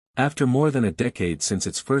After more than a decade since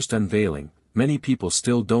its first unveiling, many people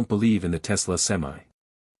still don't believe in the Tesla Semi.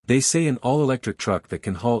 They say an all-electric truck that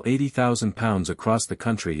can haul 80,000 pounds across the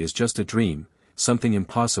country is just a dream, something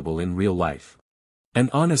impossible in real life. And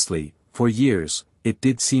honestly, for years, it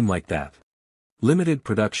did seem like that. Limited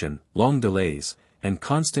production, long delays, and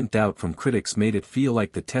constant doubt from critics made it feel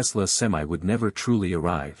like the Tesla Semi would never truly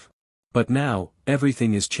arrive. But now,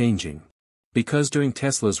 everything is changing. Because during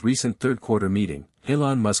Tesla's recent third-quarter meeting,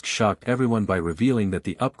 Elon Musk shocked everyone by revealing that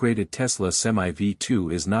the upgraded Tesla Semi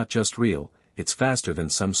V2 is not just real, it's faster than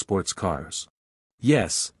some sports cars.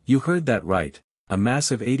 Yes, you heard that right, a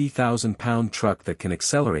massive 80,000-pound truck that can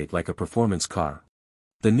accelerate like a performance car.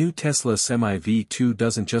 The new Tesla Semi V2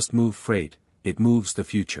 doesn't just move freight, it moves the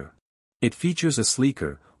future. It features a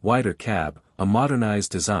sleeker, wider cab, a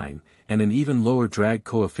modernized design, and an even lower drag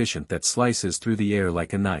coefficient that slices through the air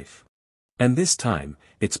like a knife. And this time,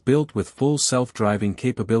 it's built with full self-driving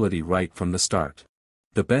capability right from the start.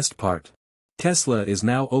 The best part? Tesla is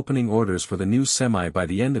now opening orders for the new Semi by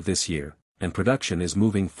the end of this year, and production is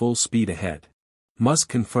moving full speed ahead. Musk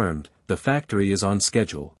confirmed, the factory is on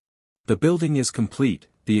schedule. The building is complete,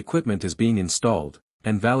 the equipment is being installed,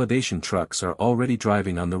 and validation trucks are already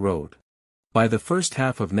driving on the road. By the first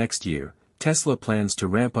half of next year, Tesla plans to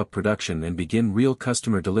ramp up production and begin real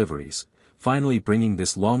customer deliveries, finally bringing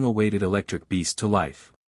this long-awaited electric beast to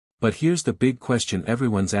life. But here's the big question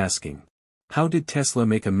everyone's asking. How did Tesla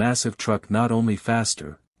make a massive truck not only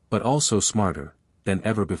faster, but also smarter, than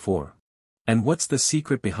ever before? And what's the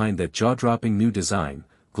secret behind that jaw-dropping new design,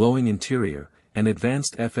 glowing interior, and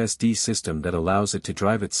advanced FSD system that allows it to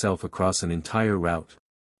drive itself across an entire route?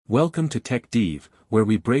 Welcome to Deive, where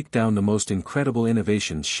we break down the most incredible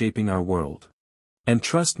innovations shaping our world. And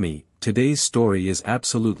trust me, today's story is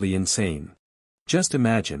absolutely insane. Just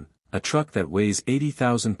imagine, a truck that weighs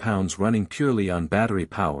 80,000 pounds running purely on battery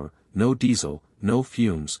power, no diesel, no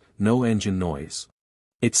fumes, no engine noise.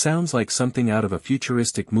 It sounds like something out of a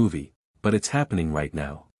futuristic movie, but it's happening right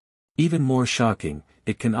now. Even more shocking,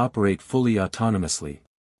 it can operate fully autonomously.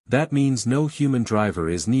 That means no human driver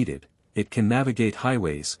is needed, it can navigate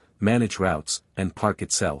highways, manage routes, and park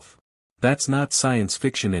itself. That's not science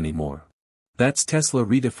fiction anymore. That's Tesla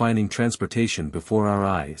redefining transportation before our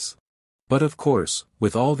eyes. But of course,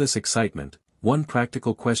 with all this excitement, one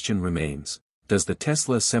practical question remains. Does the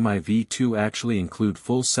Tesla Semi V2 actually include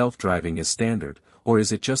full self-driving as standard, or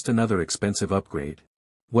is it just another expensive upgrade?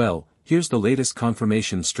 Well, here's the latest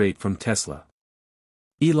confirmation straight from Tesla.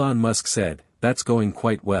 Elon Musk said, "That's going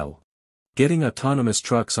quite well. Getting autonomous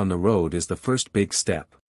trucks on the road is the first big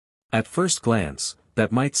step." At first glance,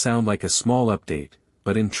 that might sound like a small update,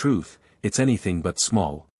 but in truth, it's anything but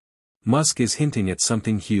small. Musk is hinting at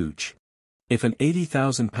something huge. If an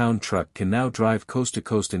 80,000-pound truck can now drive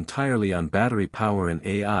coast-to-coast entirely on battery power and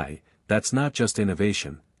AI, that's not just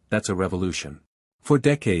innovation, that's a revolution. For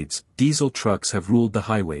decades, diesel trucks have ruled the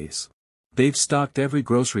highways. They've stocked every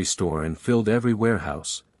grocery store and filled every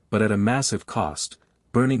warehouse, but at a massive cost,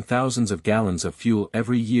 burning thousands of gallons of fuel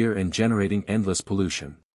every year and generating endless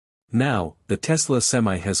pollution. Now, the Tesla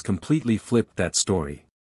Semi has completely flipped that story.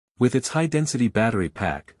 With its high-density battery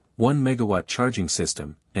pack, 1 megawatt charging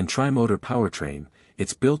system, and tri-motor powertrain,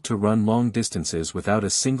 it's built to run long distances without a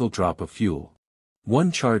single drop of fuel.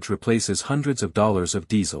 One charge replaces hundreds of dollars of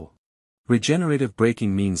diesel. Regenerative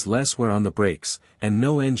braking means less wear on the brakes, and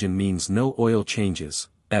no engine means no oil changes,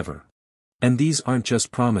 ever. And these aren't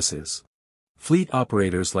just promises. Fleet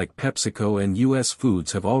operators like PepsiCo and US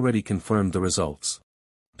Foods have already confirmed the results.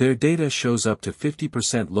 Their data shows up to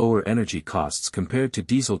 50% lower energy costs compared to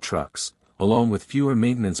diesel trucks, along with fewer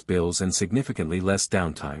maintenance bills and significantly less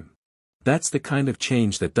downtime. That's the kind of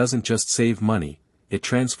change that doesn't just save money, it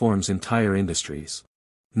transforms entire industries.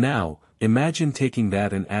 Now, imagine taking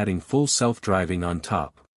that and adding full self-driving on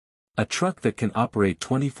top. A truck that can operate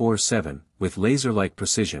 24/7, with laser-like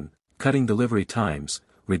precision, cutting delivery times,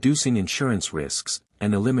 reducing insurance risks,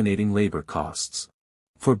 and eliminating labor costs.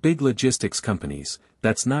 For big logistics companies,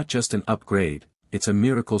 that's not just an upgrade, it's a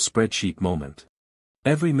miracle spreadsheet moment.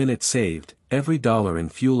 Every minute saved, every dollar in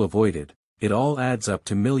fuel avoided, it all adds up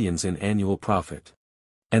to millions in annual profit.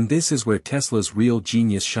 And this is where Tesla's real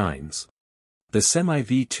genius shines. The Semi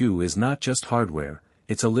V2 is not just hardware,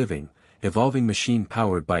 it's a living, evolving machine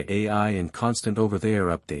powered by AI and constant over-the-air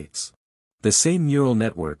updates. The same neural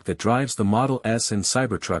network that drives the Model S and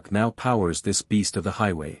Cybertruck now powers this beast of the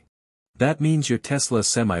highway. That means your Tesla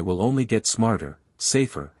Semi will only get smarter,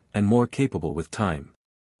 safer, and more capable with time.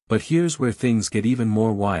 But here's where things get even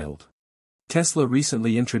more wild. Tesla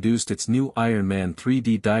recently introduced its new Iron Man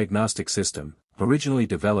 3D diagnostic system, originally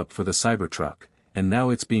developed for the Cybertruck, and now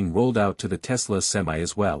it's being rolled out to the Tesla Semi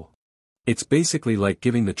as well. It's basically like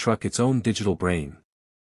giving the truck its own digital brain.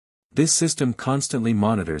 This system constantly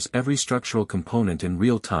monitors every structural component in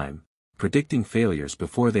real time, predicting failures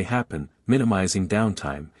before they happen, minimizing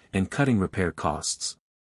downtime, and cutting repair costs.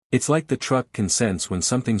 It's like the truck can sense when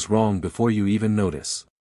something's wrong before you even notice.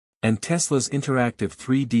 And Tesla's interactive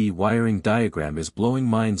 3D wiring diagram is blowing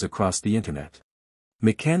minds across the internet.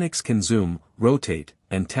 Mechanics can zoom, rotate,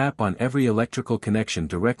 and tap on every electrical connection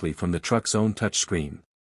directly from the truck's own touchscreen.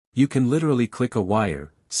 You can literally click a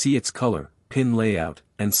wire, see its color, pin layout,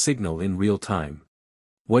 and signal in real time.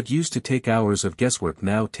 What used to take hours of guesswork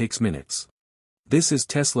now takes minutes. This is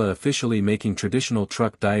Tesla officially making traditional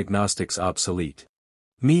truck diagnostics obsolete.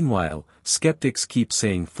 Meanwhile, skeptics keep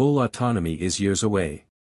saying full autonomy is years away.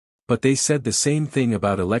 But they said the same thing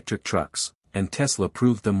about electric trucks, and Tesla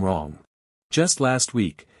proved them wrong. Just last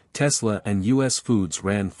week, Tesla and US Foods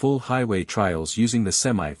ran full highway trials using the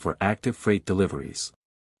Semi for active freight deliveries.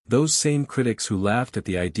 Those same critics who laughed at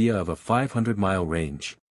the idea of a 500-mile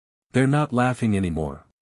range. They're not laughing anymore.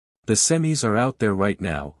 The Semis are out there right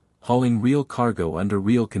now, hauling real cargo under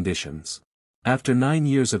real conditions. After 9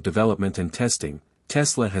 years of development and testing,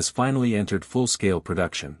 Tesla has finally entered full-scale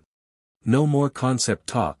production. No more concept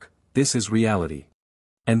talk, this is reality.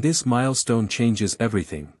 And this milestone changes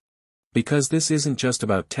everything. Because this isn't just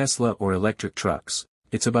about Tesla or electric trucks,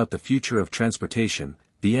 it's about the future of transportation,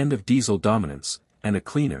 the end of diesel dominance, and a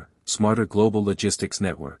cleaner, smarter global logistics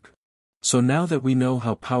network. So now that we know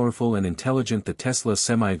how powerful and intelligent the Tesla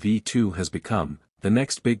Semi V2 has become, the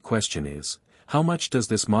next big question is, how much does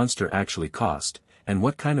this monster actually cost, and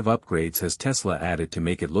what kind of upgrades has Tesla added to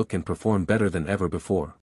make it look and perform better than ever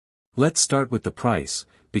before? Let's start with the price,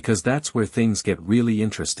 because that's where things get really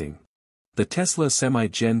interesting. The Tesla Semi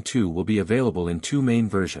Gen 2 will be available in two main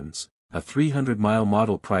versions, a 300-mile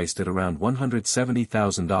model priced at around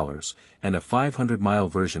 $170,000, and a 500-mile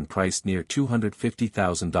version priced near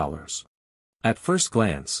 $250,000. At first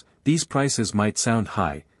glance, these prices might sound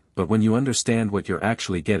high, but when you understand what you're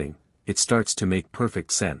actually getting, it starts to make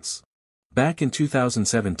perfect sense. Back in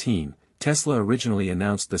 2017, Tesla originally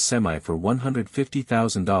announced the Semi for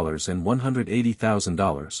 $150,000 and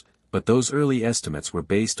 $180,000, but those early estimates were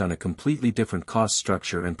based on a completely different cost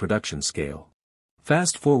structure and production scale.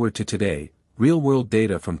 Fast forward to today, real-world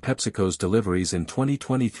data from PepsiCo's deliveries in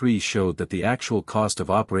 2023 showed that the actual cost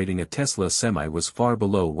of operating a Tesla Semi was far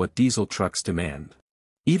below what diesel trucks demand.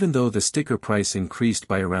 Even though the sticker price increased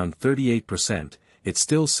by around 38%, it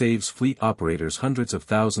still saves fleet operators hundreds of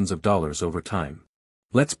thousands of dollars over time.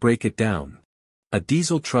 Let's break it down. A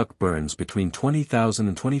diesel truck burns between 20,000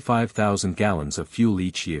 and 25,000 gallons of fuel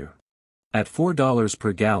each year. At $4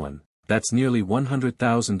 per gallon, that's nearly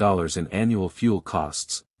 $100,000 in annual fuel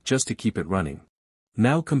costs, just to keep it running.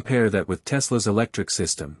 Now compare that with Tesla's electric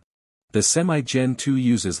system. The Semi Gen 2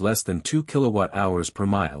 uses less than 2 kilowatt-hours per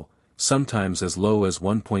mile, sometimes as low as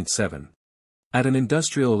 1.7. At an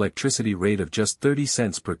industrial electricity rate of just 30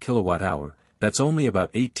 cents per kilowatt-hour, that's only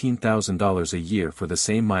about $18,000 a year for the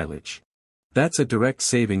same mileage. That's a direct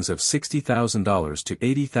savings of $60,000 to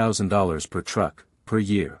 $80,000 per truck, per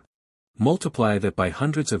year. Multiply that by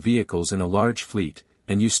hundreds of vehicles in a large fleet,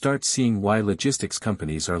 and you start seeing why logistics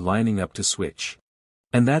companies are lining up to switch.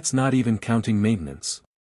 And that's not even counting maintenance.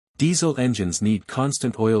 Diesel engines need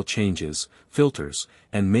constant oil changes, filters,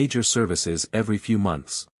 and major services every few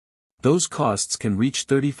months. Those costs can reach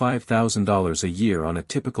 $35,000 a year on a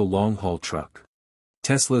typical long-haul truck.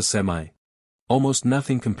 Tesla Semi? Almost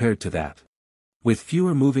nothing compared to that. With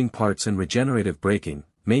fewer moving parts and regenerative braking,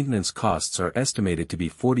 maintenance costs are estimated to be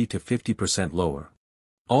 40 to 50% lower.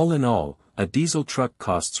 All in all, a diesel truck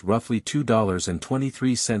costs roughly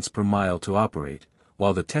 $2.23 per mile to operate,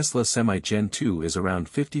 while the Tesla Semi Gen 2 is around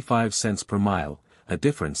 55 cents per mile, a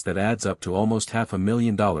difference that adds up to almost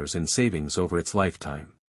 $500,000 in savings over its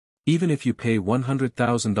lifetime. Even if you pay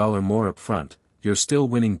 $100,000 more upfront, you're still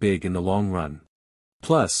winning big in the long run.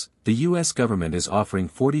 Plus, the US government is offering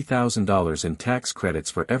 $40,000 in tax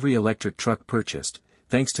credits for every electric truck purchased,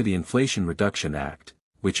 thanks to the Inflation Reduction Act,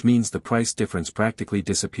 which means the price difference practically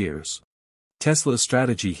disappears. Tesla's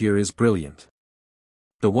strategy here is brilliant.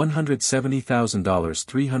 The $170,000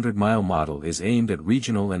 300-mile model is aimed at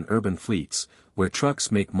regional and urban fleets, where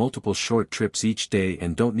trucks make multiple short trips each day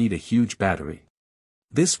and don't need a huge battery.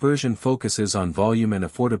 This version focuses on volume and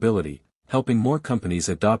affordability, helping more companies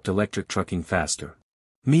adopt electric trucking faster.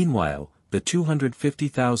 Meanwhile, the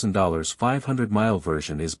 $250,000 500-mile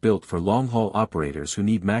version is built for long-haul operators who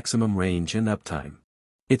need maximum range and uptime.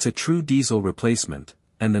 It's a true diesel replacement,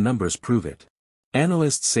 and the numbers prove it.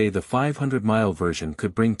 Analysts say the 500-mile version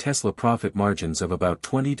could bring Tesla profit margins of about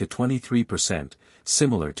 20 to 23%,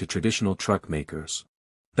 similar to traditional truck makers.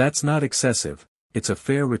 That's not excessive, it's a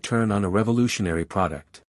fair return on a revolutionary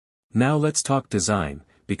product. Now let's talk design,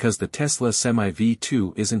 because the Tesla Semi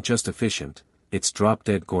V2 isn't just efficient, it's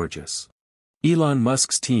drop-dead gorgeous. Elon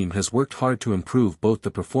Musk's team has worked hard to improve both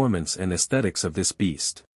the performance and aesthetics of this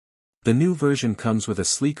beast. The new version comes with a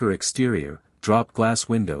sleeker exterior, drop glass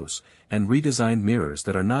windows, and redesigned mirrors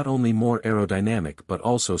that are not only more aerodynamic but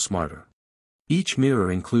also smarter. Each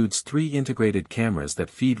mirror includes 3 integrated cameras that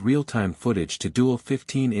feed real-time footage to dual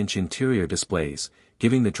 15-inch interior displays,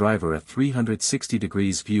 giving the driver a 360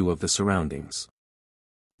 degrees view of the surroundings.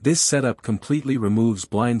 This setup completely removes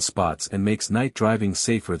blind spots and makes night driving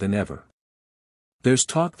safer than ever. There's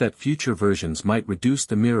talk that future versions might reduce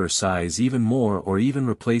the mirror size even more or even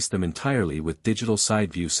replace them entirely with digital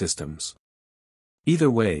side view systems.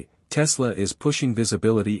 Either way, Tesla is pushing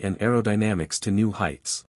visibility and aerodynamics to new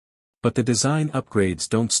heights. But the design upgrades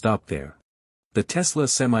don't stop there. The Tesla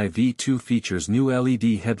Semi V2 features new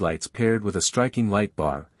LED headlights paired with a striking light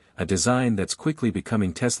bar, a design that's quickly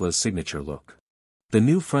becoming Tesla's signature look. The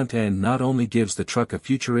new front end not only gives the truck a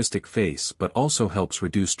futuristic face but also helps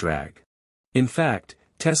reduce drag. In fact,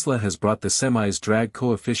 Tesla has brought the Semi's drag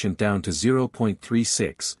coefficient down to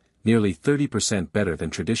 0.36, nearly 30% better than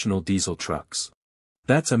traditional diesel trucks.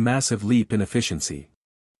 That's a massive leap in efficiency.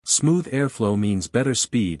 Smooth airflow means better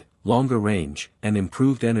speed, longer range, and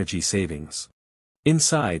improved energy savings.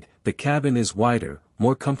 Inside, the cabin is wider,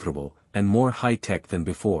 more comfortable, and more high-tech than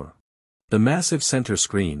before. The massive center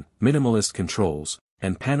screen, minimalist controls,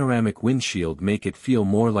 and panoramic windshield make it feel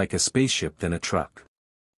more like a spaceship than a truck.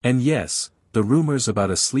 And yes, the rumors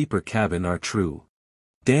about a sleeper cabin are true.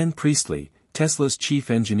 Dan Priestley, Tesla's chief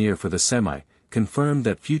engineer for the Semi, confirmed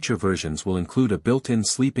that future versions will include a built-in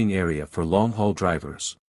sleeping area for long-haul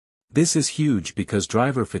drivers. This is huge because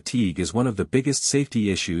driver fatigue is one of the biggest safety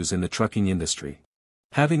issues in the trucking industry.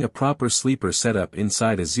 Having a proper sleeper setup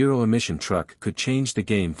inside a zero-emission truck could change the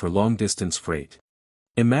game for long-distance freight.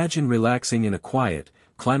 Imagine relaxing in a quiet,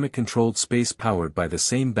 climate-controlled space powered by the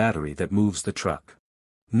same battery that moves the truck.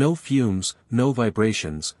 No fumes, no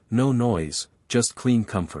vibrations, no noise, just clean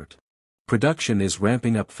comfort. Production is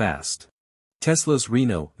ramping up fast. Tesla's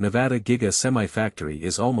Reno, Nevada Giga Semi factory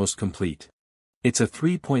is almost complete. It's a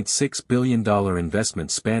 $3.6 billion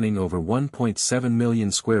investment spanning over 1.7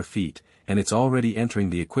 million square feet, and it's already entering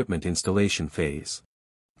the equipment installation phase.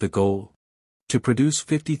 The goal? To produce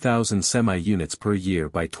 50,000 Semi units per year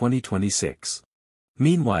by 2026.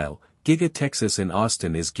 Meanwhile, Giga Texas in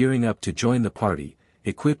Austin is gearing up to join the party,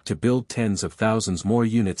 equipped to build tens of thousands more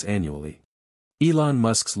units annually. Elon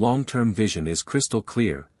Musk's long-term vision is crystal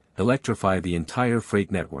clear: electrify the entire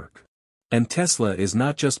freight network. And Tesla is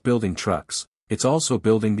not just building trucks, it's also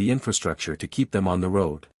building the infrastructure to keep them on the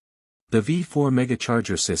road. The V4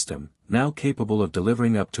 megacharger system, now capable of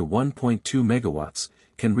delivering up to 1.2 megawatts,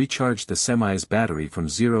 can recharge the Semi's battery from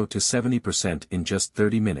 0 to 70% in just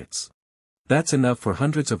 30 minutes. That's enough for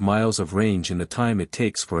hundreds of miles of range in the time it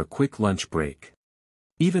takes for a quick lunch break.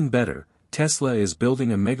 Even better, Tesla is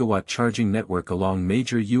building a megawatt charging network along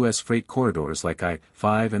major U.S. freight corridors like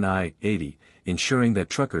I-5 and I-80, ensuring that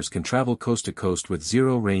truckers can travel coast to coast with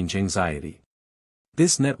zero range anxiety.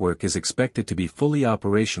 This network is expected to be fully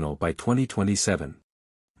operational by 2027.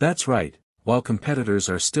 That's right, while competitors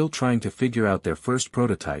are still trying to figure out their first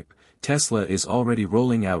prototype, Tesla is already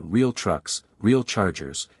rolling out real trucks, real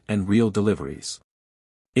chargers, and real deliveries.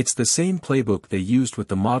 It's the same playbook they used with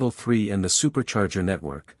the Model 3 and the Supercharger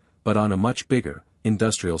network, but on a much bigger,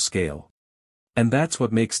 industrial scale. And that's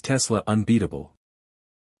what makes Tesla unbeatable.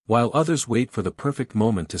 While others wait for the perfect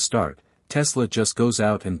moment to start, Tesla just goes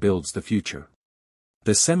out and builds the future.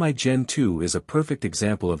 The Semi Gen 2 is a perfect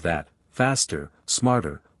example of that: faster,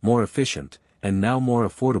 smarter, more efficient, and now more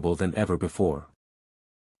affordable than ever before.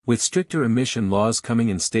 With stricter emission laws coming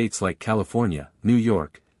in states like California, New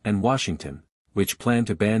York, and Washington, which plan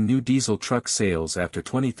to ban new diesel truck sales after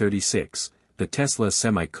 2036, the Tesla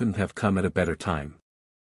Semi couldn't have come at a better time.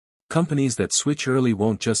 Companies that switch early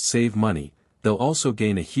won't just save money, they'll also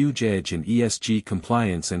gain a huge edge in ESG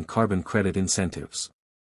compliance and carbon credit incentives.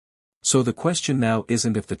 So the question now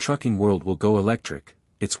isn't if the trucking world will go electric,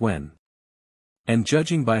 it's when. And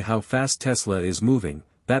judging by how fast Tesla is moving,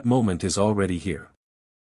 that moment is already here.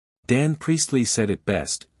 Dan Priestley said it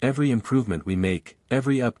best: every improvement we make,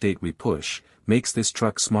 every update we push, makes this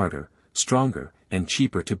truck smarter, stronger, and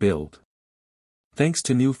cheaper to build. Thanks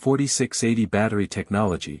to new 4680 battery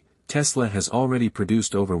technology, Tesla has already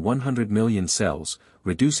produced over 100 million cells,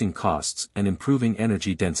 reducing costs and improving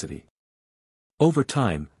energy density. Over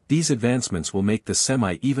time, These advancements will make the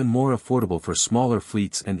Semi even more affordable for smaller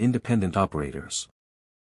fleets and independent operators.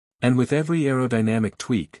 And with every aerodynamic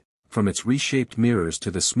tweak, from its reshaped mirrors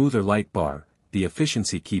to the smoother light bar, the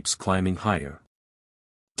efficiency keeps climbing higher.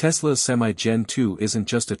 Tesla's Semi Gen 2 isn't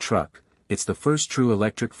just a truck, it's the first true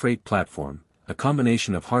electric freight platform, a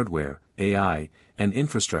combination of hardware, AI, and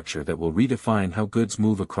infrastructure that will redefine how goods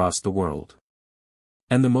move across the world.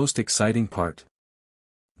 And the most exciting part?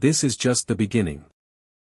 This is just the beginning.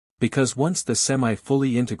 Because once the Semi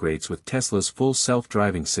fully integrates with Tesla's full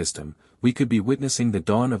self-driving system, we could be witnessing the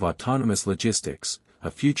dawn of autonomous logistics,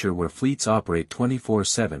 a future where fleets operate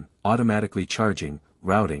 24/7, automatically charging,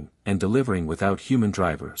 routing, and delivering without human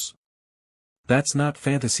drivers. That's not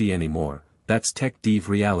fantasy anymore, that's tech Deive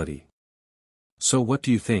reality. So what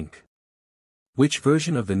do you think? Which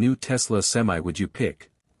version of the new Tesla Semi would you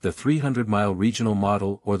pick, the 300-mile regional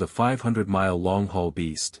model or the 500-mile long-haul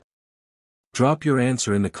beast? Drop your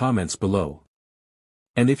answer in the comments below.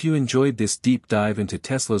 And if you enjoyed this deep dive into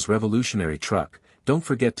Tesla's revolutionary truck, don't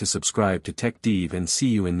forget to subscribe to Tech Deive and see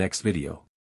you in next video.